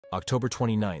October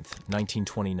 29th,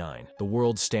 1929. The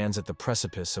world stands at the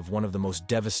precipice of one of the most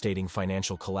devastating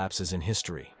financial collapses in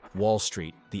history. Wall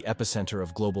Street, the epicenter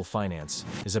of global finance,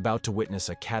 is about to witness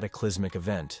a cataclysmic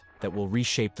event that will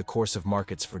reshape the course of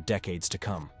markets for decades to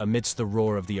come. Amidst the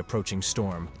roar of the approaching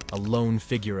storm, a lone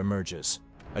figure emerges,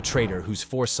 a trader whose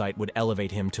foresight would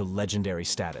elevate him to legendary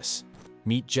status.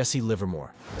 Meet Jesse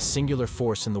Livermore, a singular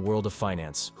force in the world of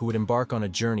finance who would embark on a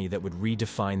journey that would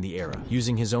redefine the era.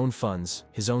 Using his own funds,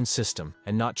 his own system,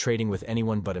 and not trading with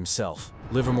anyone but himself,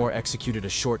 Livermore executed a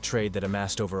short trade that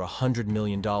amassed over $100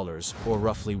 million, or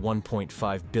roughly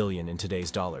 $1.5 billion in today's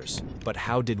dollars. But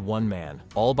how did one man,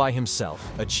 all by himself,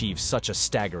 achieve such a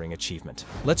staggering achievement?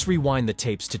 Let's rewind the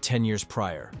tapes to 10 years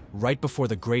prior, right before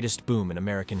the greatest boom in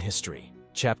American history.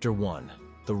 Chapter 1.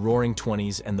 The Roaring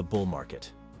Twenties and the Bull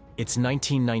Market. It's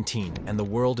 1919, and the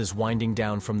world is winding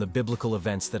down from the biblical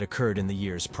events that occurred in the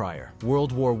years prior.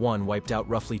 World War I wiped out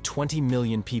roughly 20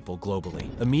 million people globally.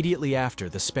 Immediately after,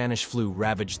 the Spanish flu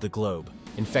ravaged the globe,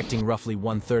 infecting roughly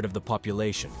 1/3 of the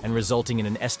population and resulting in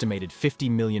an estimated 50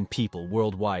 million people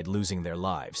worldwide losing their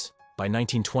lives. By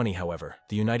 1920, however,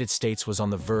 the United States was on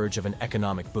the verge of an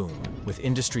economic boom, with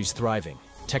industries thriving,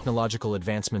 technological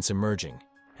advancements emerging,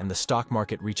 and the stock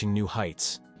market reaching new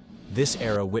heights. This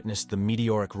era witnessed the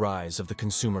meteoric rise of the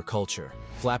consumer culture.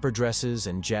 Flapper dresses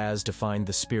and jazz defined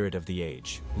the spirit of the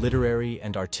age. Literary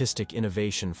and artistic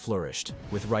innovation flourished,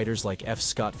 with writers like F.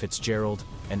 Scott Fitzgerald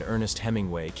and Ernest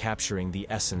Hemingway capturing the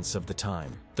essence of the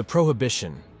time. The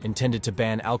prohibition, intended to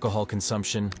ban alcohol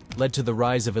consumption, led to the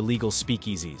rise of illegal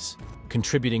speakeasies,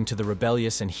 contributing to the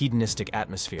rebellious and hedonistic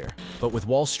atmosphere. But with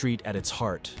Wall Street at its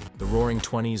heart, the Roaring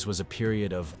Twenties was a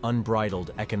period of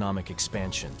unbridled economic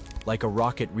expansion. Like a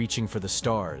rocket reaching for the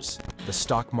stars, the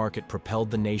stock market propelled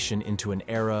the nation into an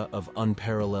era of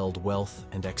unparalleled wealth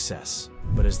and excess.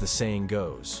 But as the saying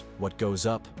goes, what goes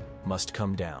up must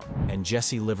come down. And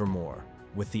Jesse Livermore,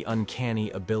 with the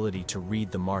uncanny ability to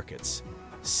read the markets,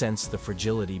 sensed the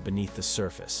fragility beneath the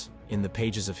surface. In the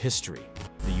pages of history,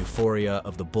 the euphoria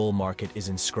of the bull market is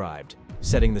inscribed,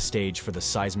 setting the stage for the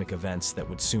seismic events that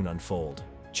would soon unfold.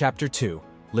 Chapter 2.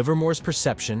 Livermore's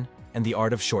Perception and the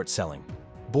Art of Short Selling.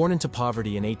 Born into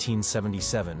poverty in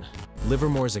 1877,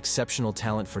 Livermore's exceptional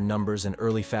talent for numbers and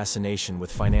early fascination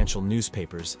with financial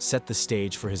newspapers set the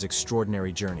stage for his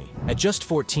extraordinary journey. At just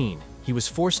 14, he was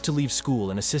forced to leave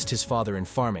school and assist his father in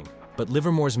farming, but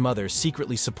Livermore's mother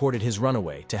secretly supported his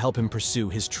runaway to help him pursue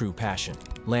his true passion.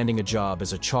 Landing a job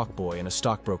as a chalk boy in a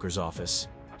stockbroker's office,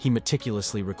 he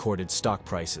meticulously recorded stock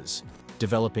prices,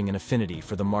 developing an affinity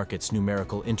for the market's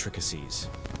numerical intricacies.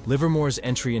 Livermore's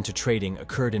entry into trading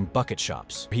occurred in bucket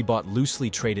shops. He bought loosely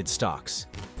traded stocks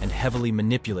and heavily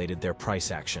manipulated their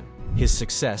price action. His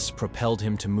success propelled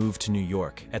him to move to New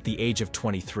York at the age of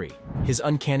 23. His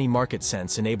uncanny market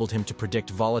sense enabled him to predict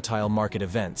volatile market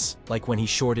events, like when he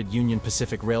shorted Union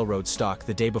Pacific Railroad stock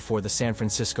the day before the San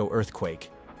Francisco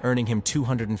earthquake, earning him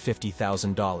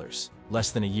 $250,000.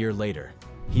 Less than a year later,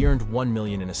 he earned $1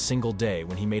 million in a single day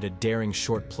when he made a daring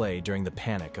short play during the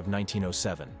Panic of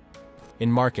 1907.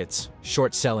 In markets,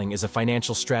 short selling is a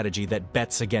financial strategy that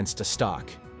bets against a stock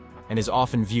and is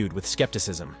often viewed with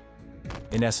skepticism.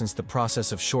 In essence, the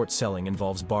process of short selling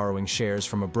involves borrowing shares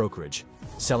from a brokerage,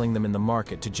 selling them in the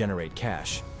market to generate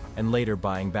cash, and later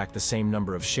buying back the same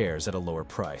number of shares at a lower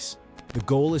price. The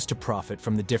goal is to profit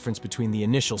from the difference between the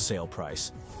initial sale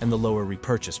price and the lower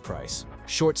repurchase price.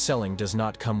 Short selling does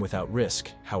not come without risk,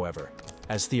 however,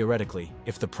 as theoretically,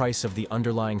 if the price of the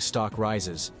underlying stock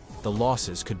rises, the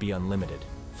losses could be unlimited.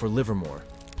 For Livermore,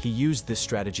 he used this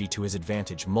strategy to his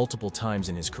advantage multiple times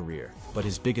in his career, but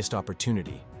his biggest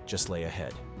opportunity just lay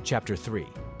ahead. Chapter 3.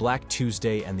 Black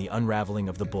Tuesday and the Unraveling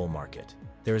of the Bull Market.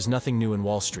 There is nothing new in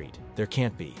Wall Street. There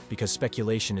can't be, because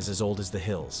speculation is as old as the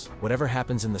hills. Whatever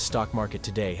happens in the stock market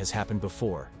today has happened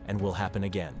before and will happen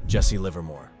again. Jesse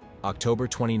Livermore. October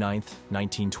 29th,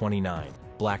 1929.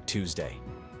 Black Tuesday.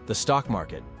 The stock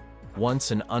market,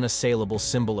 once an unassailable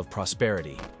symbol of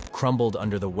prosperity, crumbled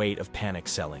under the weight of panic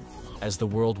selling. As the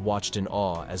world watched in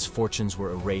awe as fortunes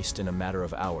were erased in a matter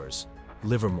of hours,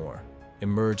 Livermore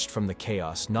emerged from the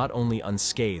chaos not only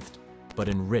unscathed, but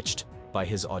enriched by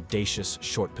his audacious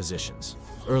short positions.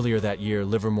 Earlier that year,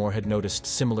 Livermore had noticed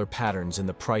similar patterns in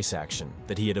the price action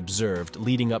that he had observed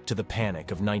leading up to the Panic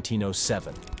of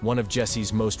 1907. One of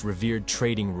Jesse's most revered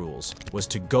trading rules was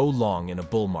to go long in a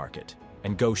bull market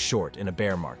and go short in a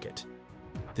bear market.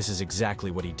 This is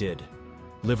exactly what he did.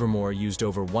 Livermore used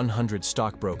over 100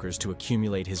 stockbrokers to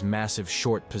accumulate his massive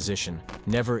short position,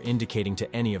 never indicating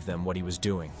to any of them what he was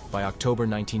doing. By October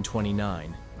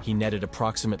 1929, he netted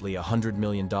approximately $100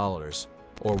 million,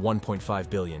 or $1.5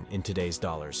 billion in today's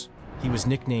dollars. He was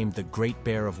nicknamed the Great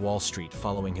Bear of Wall Street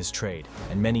following his trade,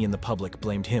 and many in the public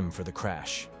blamed him for the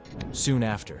crash. Soon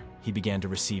after, he began to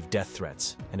receive death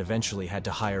threats and eventually had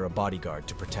to hire a bodyguard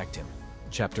to protect him.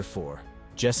 Chapter 4.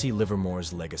 Jesse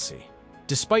Livermore's Legacy.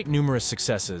 Despite numerous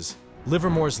successes,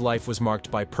 Livermore's life was marked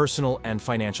by personal and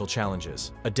financial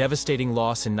challenges. A devastating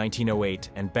loss in 1908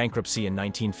 and bankruptcy in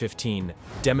 1915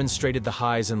 demonstrated the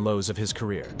highs and lows of his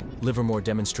career. Livermore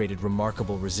demonstrated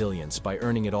remarkable resilience by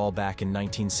earning it all back in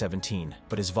 1917,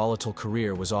 but his volatile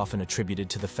career was often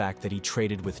attributed to the fact that he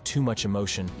traded with too much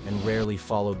emotion and rarely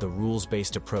followed the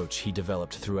rules-based approach he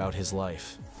developed throughout his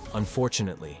life.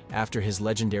 Unfortunately, after his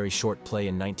legendary short play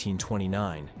in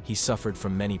 1929, he suffered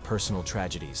from many personal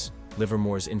tragedies.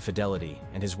 Livermore's infidelity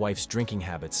and his wife's drinking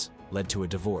habits led to a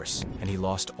divorce, and he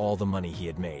lost all the money he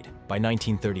had made. By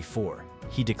 1934,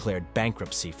 he declared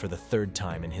bankruptcy for the third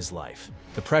time in his life.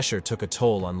 The pressure took a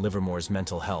toll on Livermore's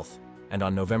mental health, and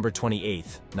on November 28,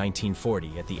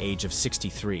 1940, at the age of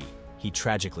 63, he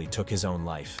tragically took his own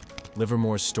life.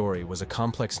 Livermore's story was a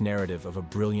complex narrative of a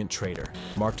brilliant trader,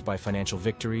 marked by financial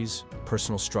victories,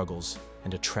 personal struggles,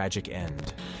 and a tragic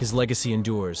end. His legacy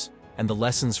endures, and the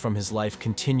lessons from his life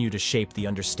continue to shape the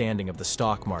understanding of the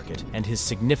stock market and his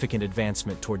significant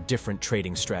advancement toward different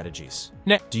trading strategies.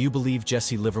 Do you believe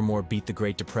Jesse Livermore beat the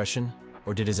Great Depression,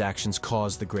 or did his actions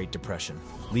cause the Great Depression?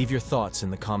 Leave your thoughts in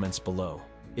the comments below.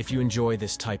 If you enjoy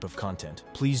this type of content,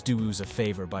 please do us a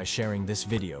favor by sharing this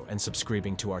video and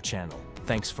subscribing to our channel.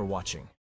 Thanks for watching.